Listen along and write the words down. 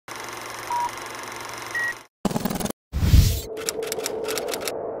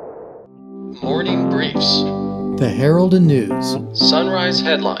news. The Herald and News. Sunrise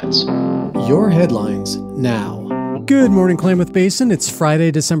headlines. Your headlines now. Good morning, Klamath Basin. It's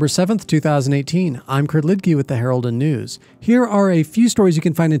Friday, December 7th, 2018. I'm Kurt Liedtke with the Herald and News. Here are a few stories you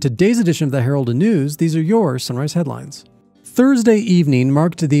can find in today's edition of the Herald and News. These are your Sunrise headlines. Thursday evening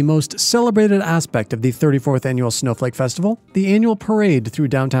marked the most celebrated aspect of the 34th Annual Snowflake Festival, the annual parade through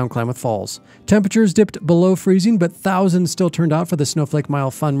downtown Klamath Falls. Temperatures dipped below freezing, but thousands still turned out for the Snowflake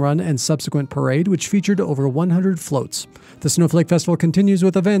Mile Fun Run and subsequent parade, which featured over 100 floats. The Snowflake Festival continues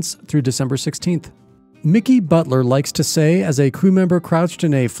with events through December 16th. Mickey Butler likes to say, as a crew member crouched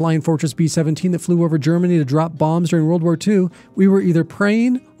in a Flying Fortress B-17 that flew over Germany to drop bombs during World War II, we were either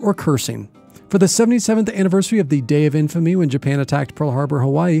praying or cursing. For the 77th anniversary of the Day of Infamy when Japan attacked Pearl Harbor,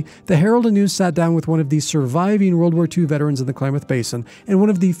 Hawaii, the Herald and News sat down with one of the surviving World War II veterans in the Klamath Basin and one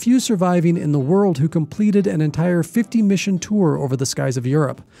of the few surviving in the world who completed an entire 50-mission tour over the skies of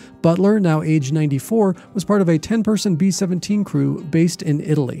Europe. Butler, now age 94, was part of a 10-person B-17 crew based in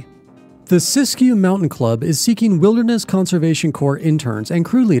Italy. The Siskiyou Mountain Club is seeking Wilderness Conservation Corps interns and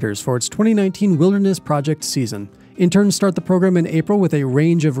crew leaders for its 2019 Wilderness Project season. Interns start the program in April with a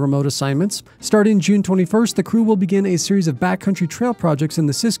range of remote assignments. Starting June 21st, the crew will begin a series of backcountry trail projects in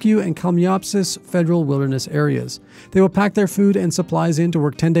the Siskiyou and Kalmiopsis federal wilderness areas. They will pack their food and supplies in to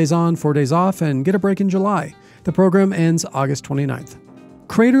work 10 days on, 4 days off, and get a break in July. The program ends August 29th.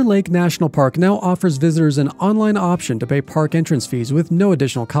 Crater Lake National Park now offers visitors an online option to pay park entrance fees with no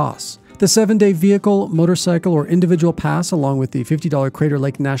additional costs. The 7-day vehicle, motorcycle, or individual pass, along with the $50 Crater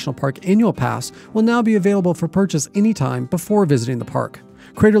Lake National Park annual pass, will now be available for purchase anytime before visiting the park.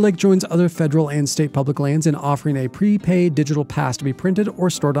 Crater Lake joins other federal and state public lands in offering a prepaid digital pass to be printed or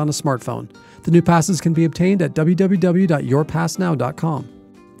stored on a smartphone. The new passes can be obtained at www.yourpassnow.com.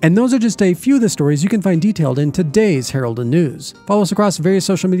 And those are just a few of the stories you can find detailed in today's Herald and News. Follow us across various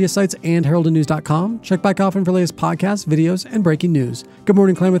social media sites and heraldandnews.com. Check back often for latest podcasts, videos, and breaking news. Good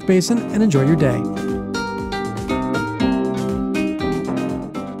morning, Klamath Basin, and enjoy your day.